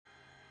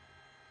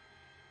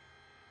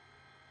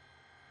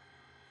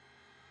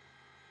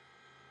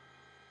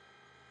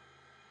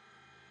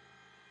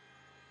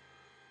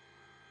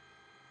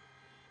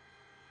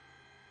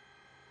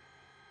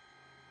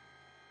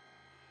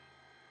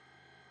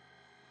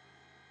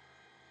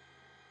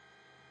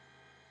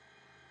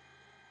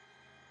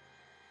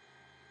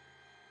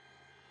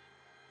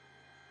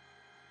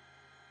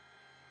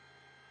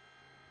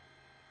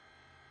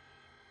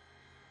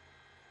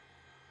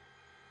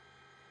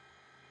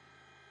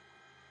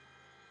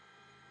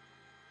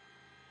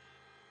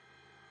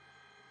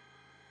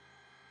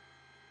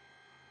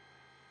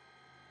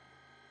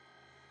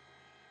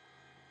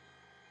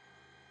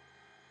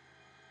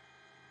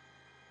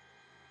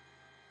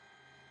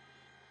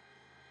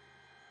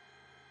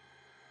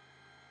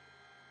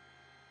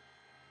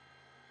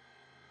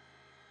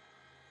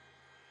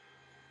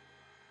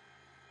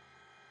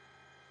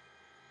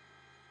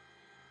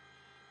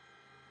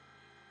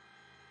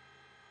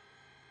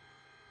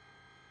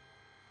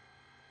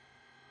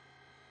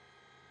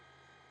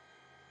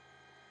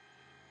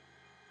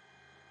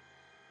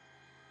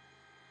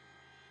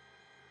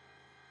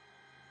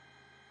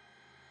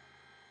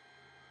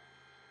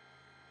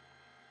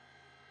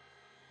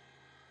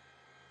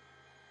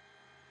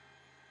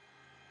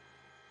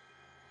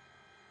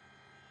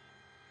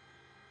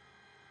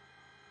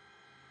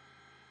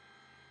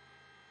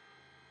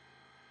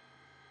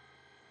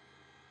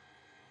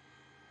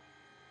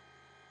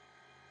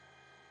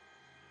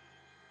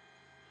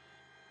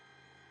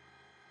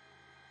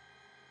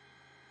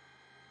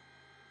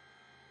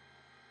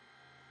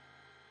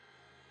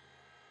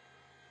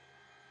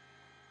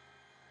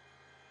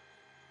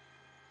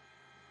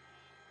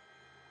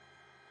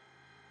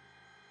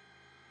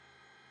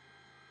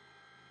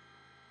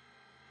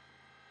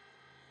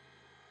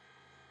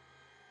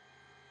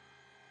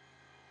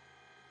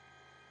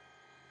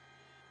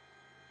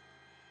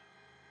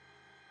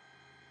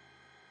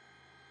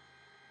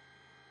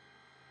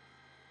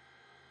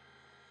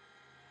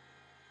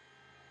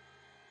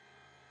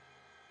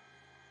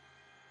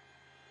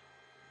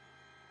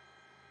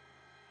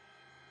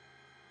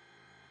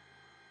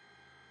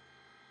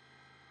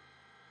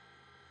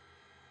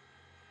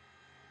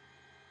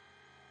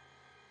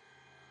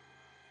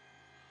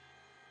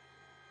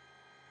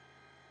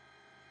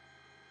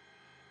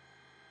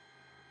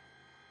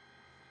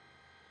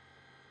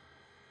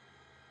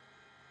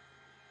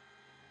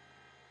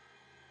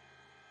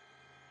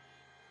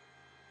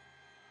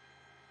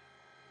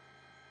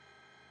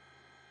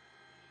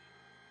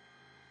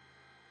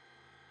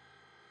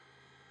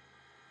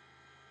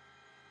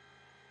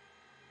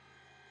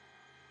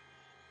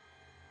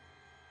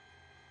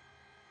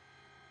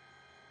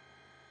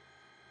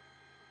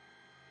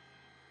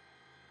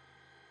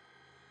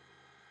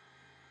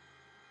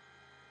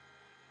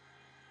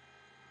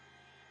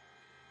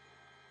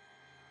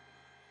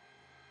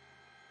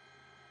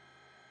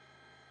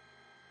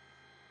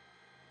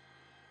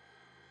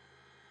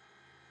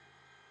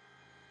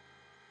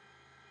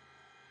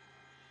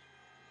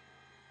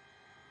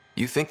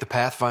You think the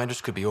Pathfinders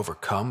could be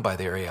overcome by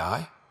their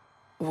AI?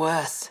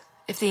 Worse.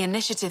 If the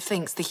Initiative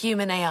thinks the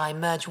human AI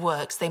merge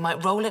works, they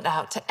might roll it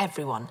out to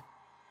everyone.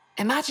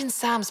 Imagine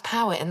Sam's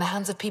power in the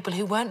hands of people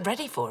who weren't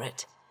ready for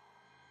it.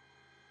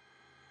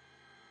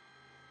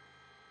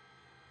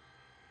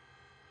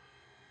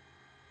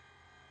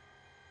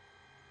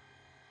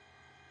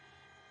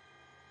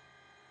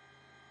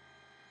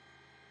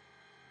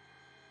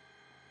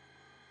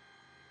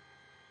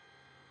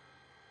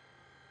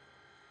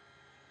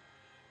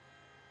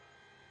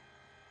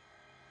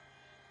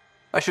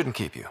 I shouldn't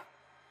keep you.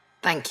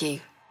 Thank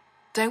you.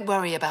 Don't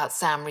worry about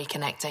Sam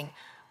reconnecting.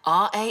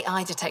 Our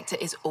AI detector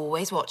is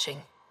always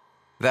watching.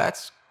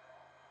 That's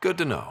good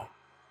to know.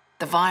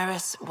 The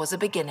virus was a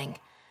beginning.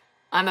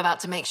 I'm about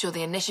to make sure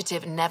the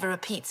Initiative never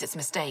repeats its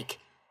mistake.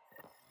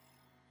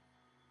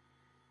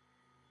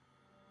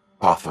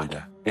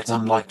 Pathfinder, it's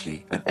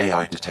unlikely an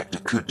AI detector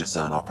could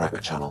discern our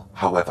private channel.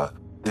 However,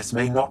 this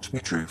may not be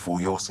true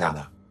for your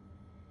scanner.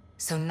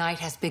 So Knight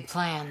has big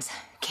plans.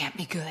 Can't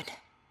be good.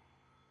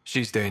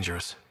 She's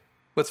dangerous.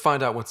 Let's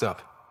find out what's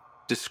up.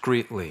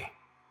 Discreetly.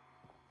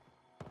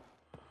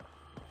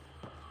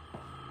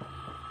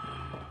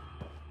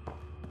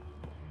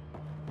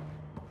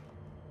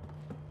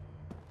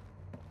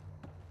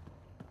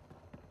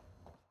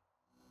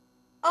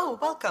 Oh,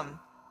 welcome.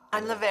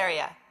 I'm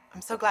Laveria.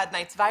 I'm so glad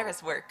Knight's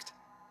virus worked.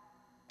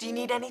 Do you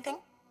need anything?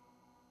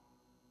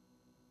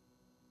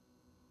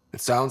 It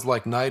sounds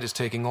like Knight is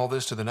taking all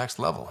this to the next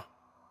level.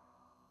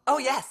 Oh,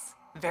 yes.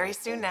 Very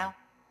soon now.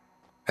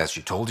 Has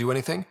she told you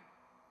anything?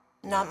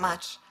 Not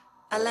much.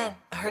 Alain,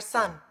 her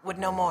son, would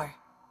know more.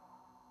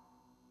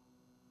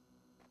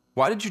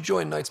 Why did you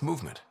join Knight's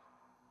movement?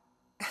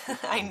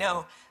 I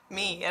know.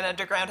 Me, an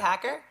underground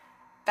hacker?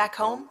 Back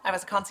home, I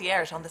was a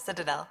concierge on the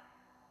Citadel.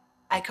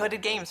 I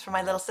coded games for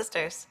my little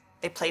sisters.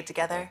 They played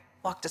together,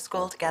 walked to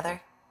school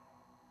together.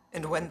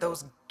 And when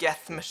those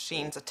Geth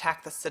machines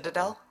attacked the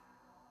Citadel,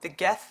 the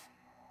Geth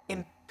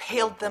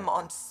impaled them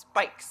on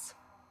spikes.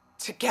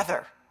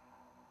 Together.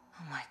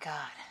 Oh my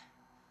god.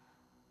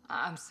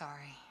 I'm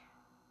sorry.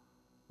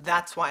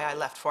 That's why I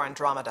left for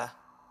Andromeda,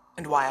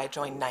 and why I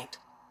joined Knight.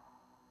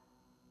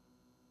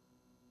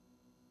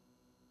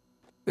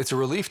 It's a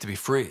relief to be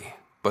free,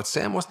 but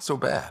Sam wasn't so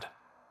bad.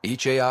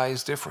 Each AI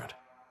is different.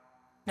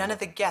 None of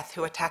the Geth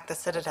who attacked the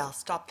Citadel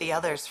stopped the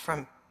others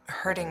from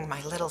hurting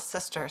my little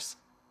sisters.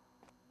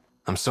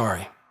 I'm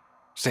sorry.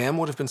 Sam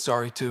would have been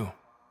sorry too.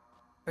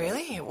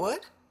 Really? It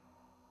would?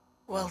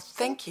 Well,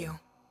 thank you.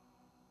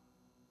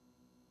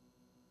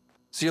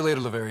 See you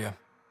later, Laveria.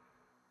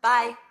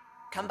 Bye.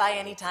 Come by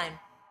anytime.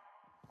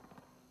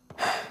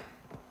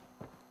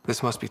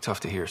 This must be tough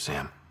to hear,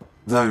 Sam.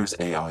 Those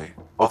AI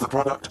are the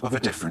product of a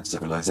different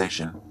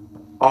civilization.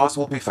 Ours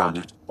will be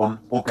founded on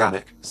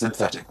organic,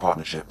 synthetic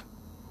partnership.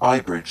 I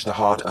bridge the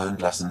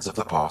hard-earned lessons of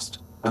the past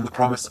and the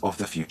promise of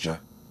the future.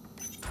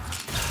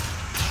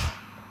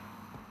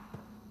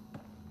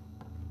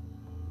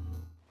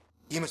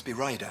 You must be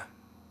Ryder.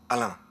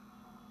 Alain.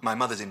 My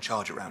mother's in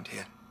charge around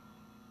here.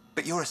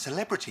 But you're a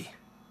celebrity.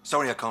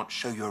 Sorry I can't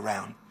show you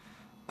around.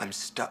 I'm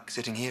stuck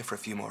sitting here for a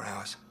few more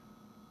hours.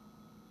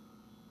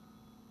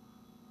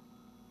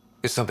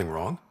 Is something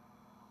wrong?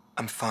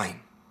 I'm fine.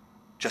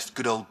 Just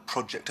good old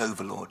Project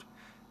Overlord.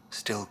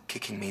 Still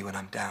kicking me when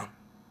I'm down.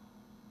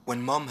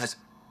 When Mom has...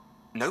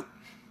 Nope.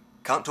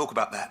 Can't talk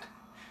about that.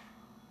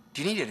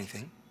 Do you need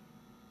anything?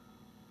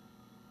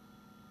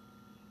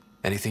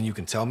 Anything you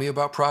can tell me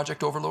about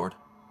Project Overlord?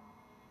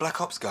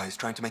 Black Ops guys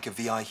trying to make a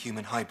VI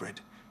human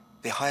hybrid.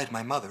 They hired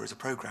my mother as a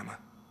programmer.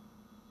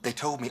 They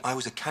told me I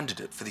was a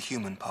candidate for the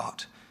human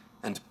part.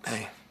 And,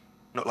 hey,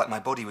 not like my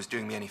body was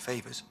doing me any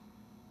favors.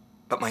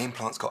 But my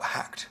implants got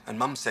hacked, and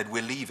Mum said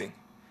we're leaving.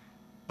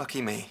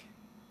 Lucky me.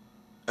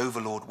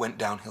 Overlord went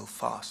downhill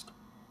fast.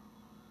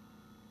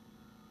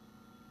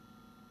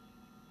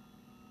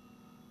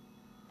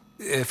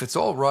 If it's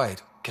all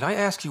right, can I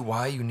ask you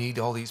why you need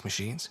all these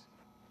machines?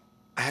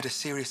 I had a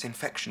serious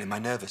infection in my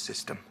nervous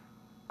system.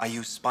 I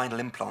used spinal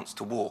implants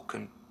to walk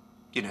and,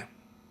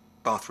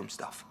 bathroom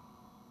stuff.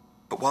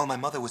 But while my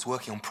mother was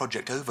working on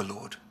Project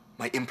Overlord,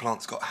 my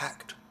implants got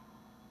hacked.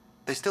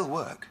 They still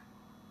work.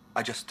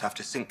 I just have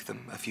to sync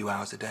them a few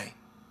hours a day.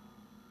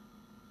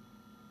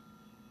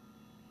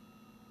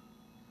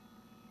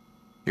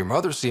 Your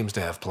mother seems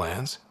to have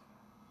plans.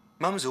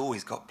 Mum's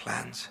always got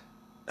plans.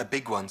 A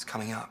big one's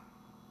coming up.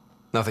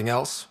 Nothing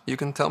else you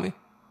can tell me?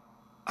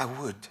 I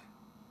would.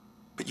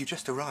 But you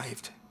just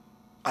arrived.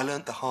 I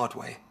learned the hard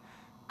way.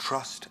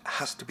 Trust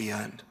has to be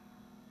earned.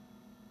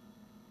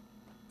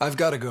 I've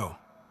got to go.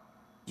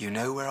 You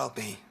know where I'll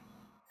be.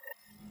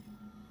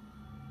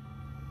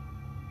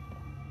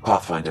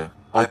 Pathfinder,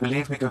 I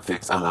believe we can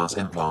fix Alain's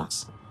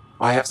implants.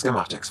 I have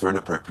schematics for an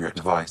appropriate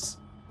device.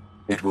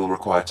 It will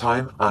require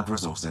time and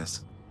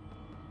resources.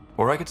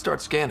 Or I could start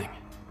scanning,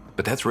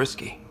 but that's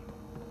risky.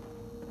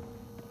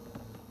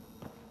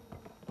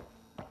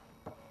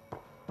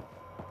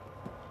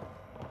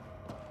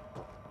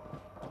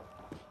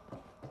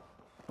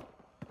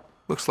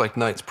 Looks like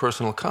Knight's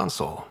personal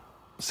console.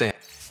 Sam.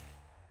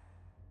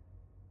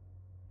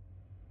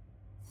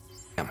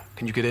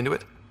 Can you get into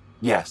it?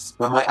 Yes,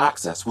 but my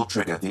access will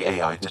trigger the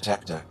AI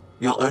detector.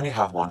 You'll only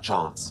have one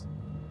chance.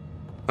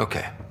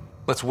 Okay.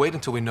 Let's wait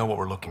until we know what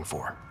we're looking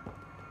for.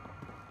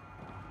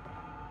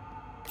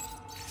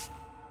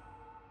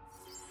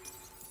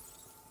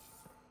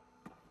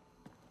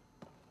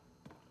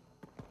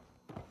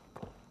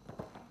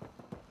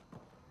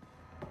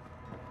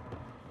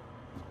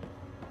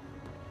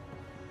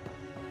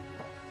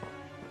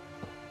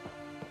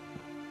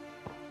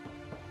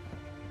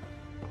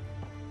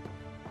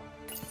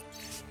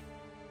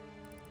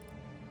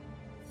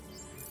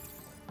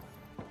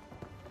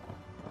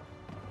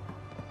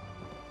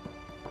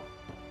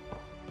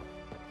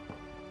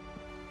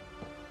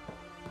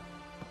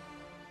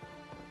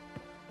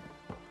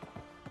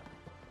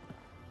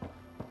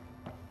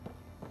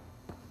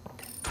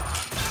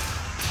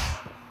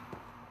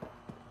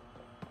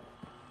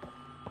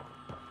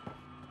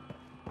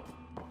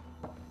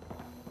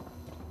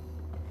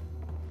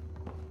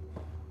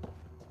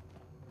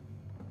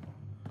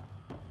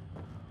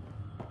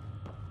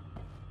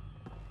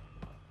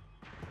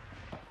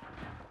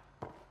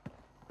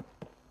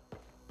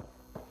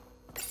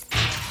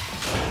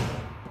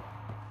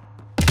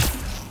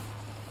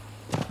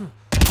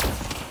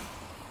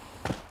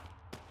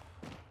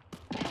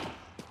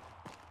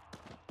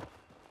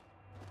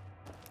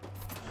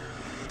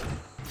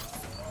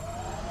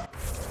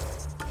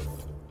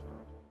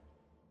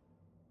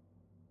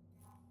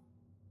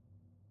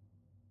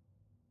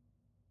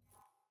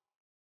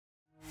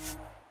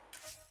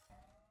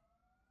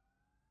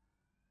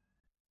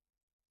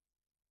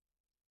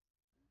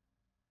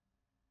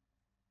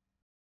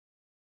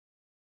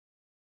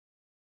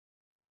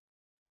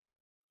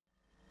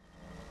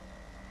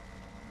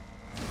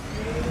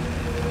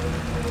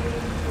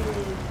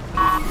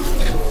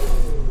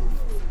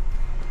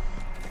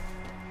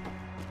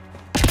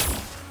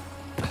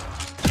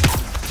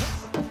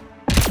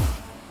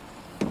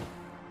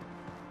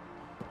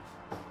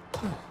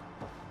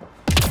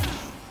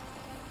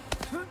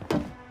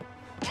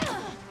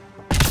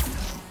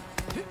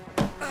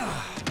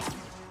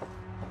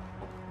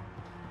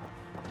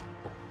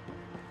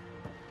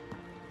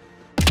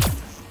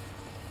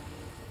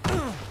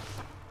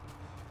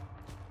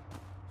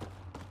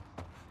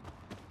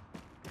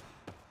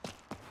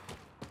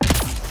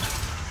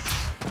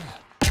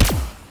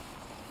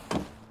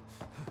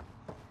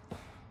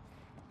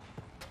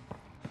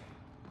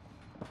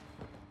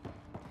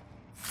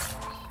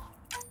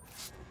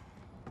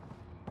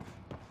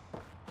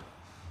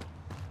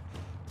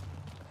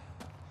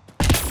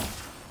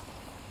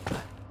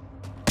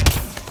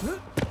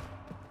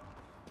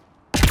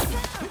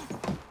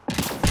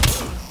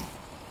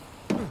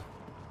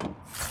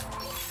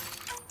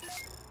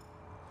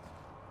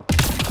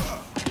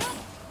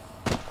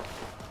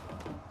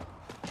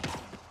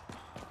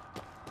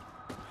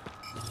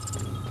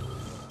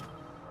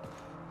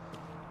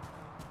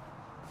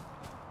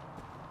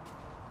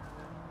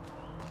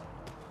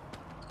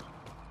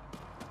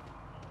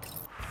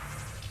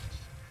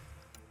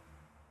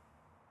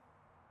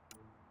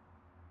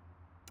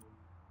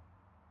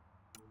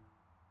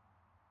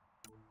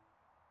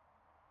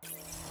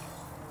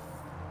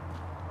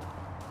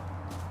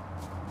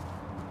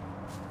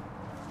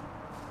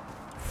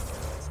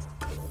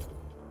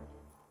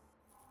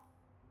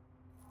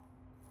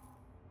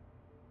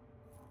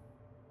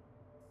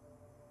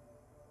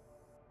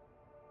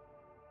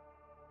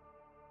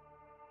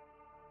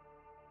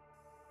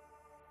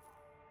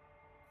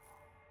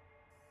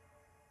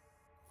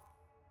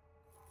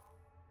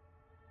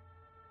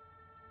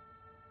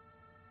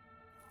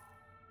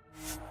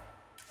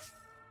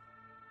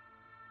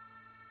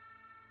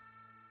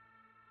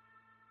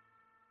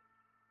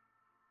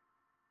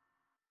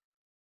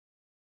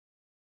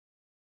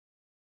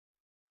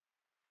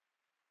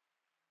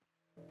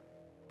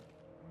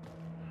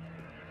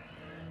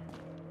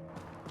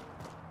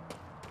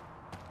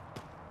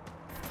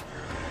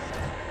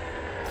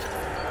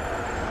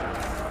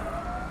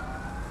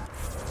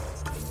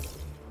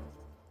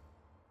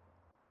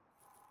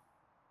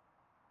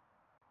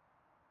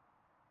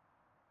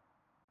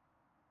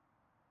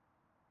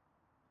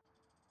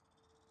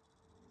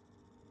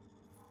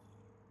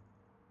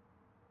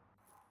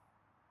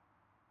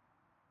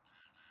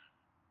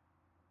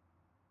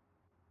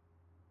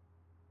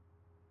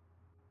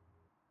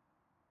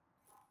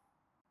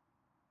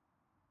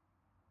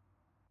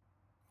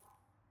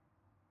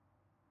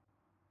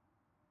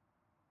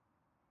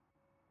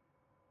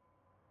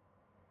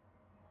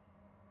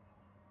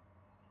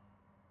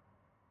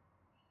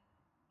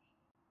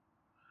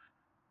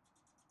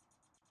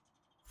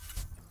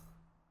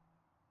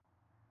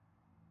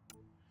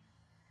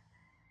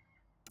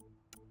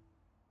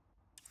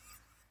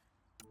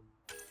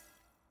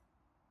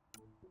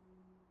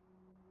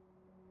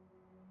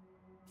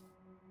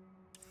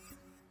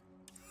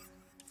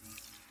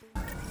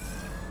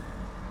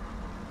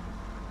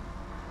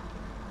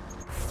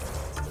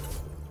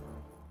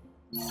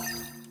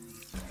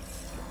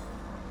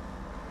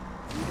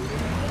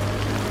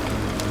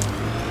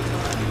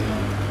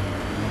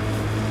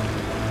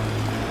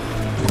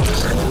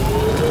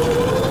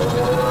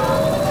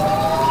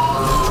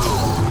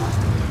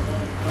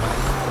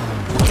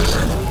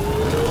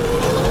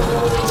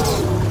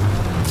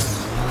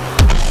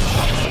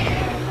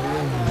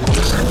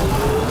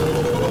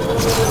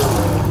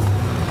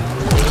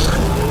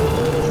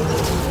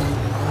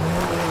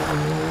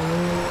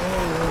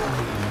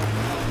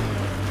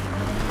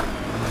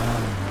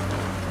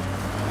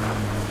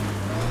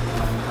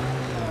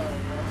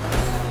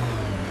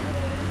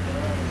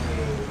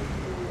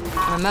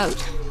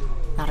 remote.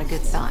 Not a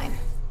good sign.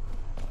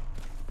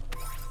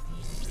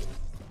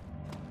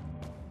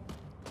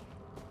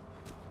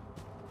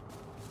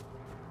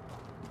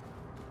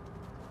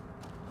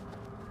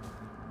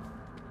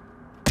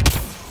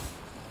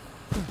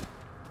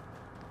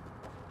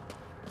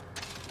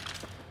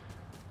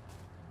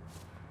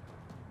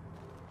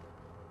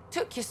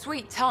 Took your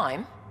sweet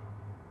time.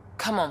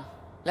 Come on,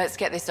 let's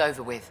get this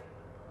over with.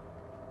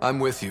 I'm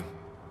with you.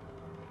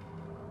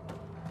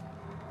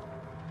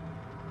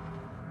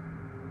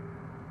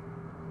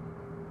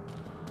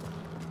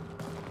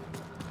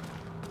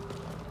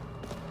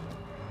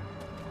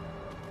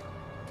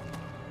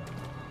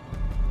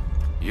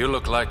 You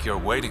look like you're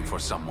waiting for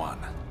someone.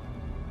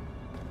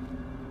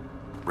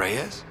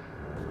 Reyes?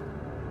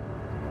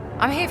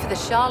 I'm here for the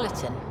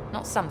charlatan,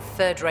 not some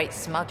third-rate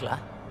smuggler.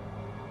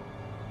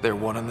 They're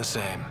one and the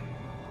same.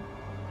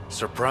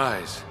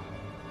 Surprise.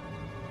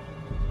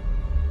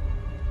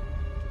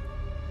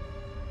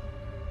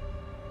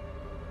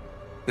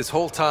 This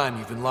whole time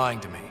you've been lying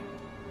to me.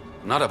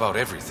 Not about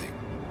everything.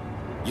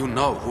 You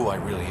know who I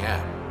really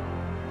am.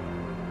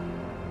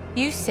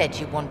 You said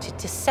you wanted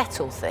to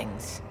settle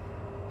things.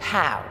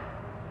 How?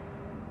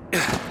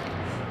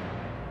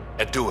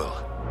 A duel.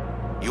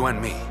 You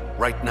and me,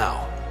 right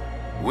now.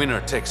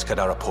 Winner takes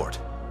Kadara Port.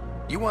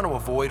 You want to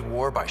avoid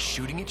war by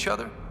shooting each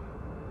other?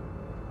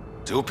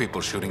 Two people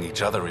shooting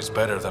each other is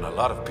better than a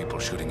lot of people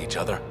shooting each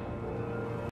other.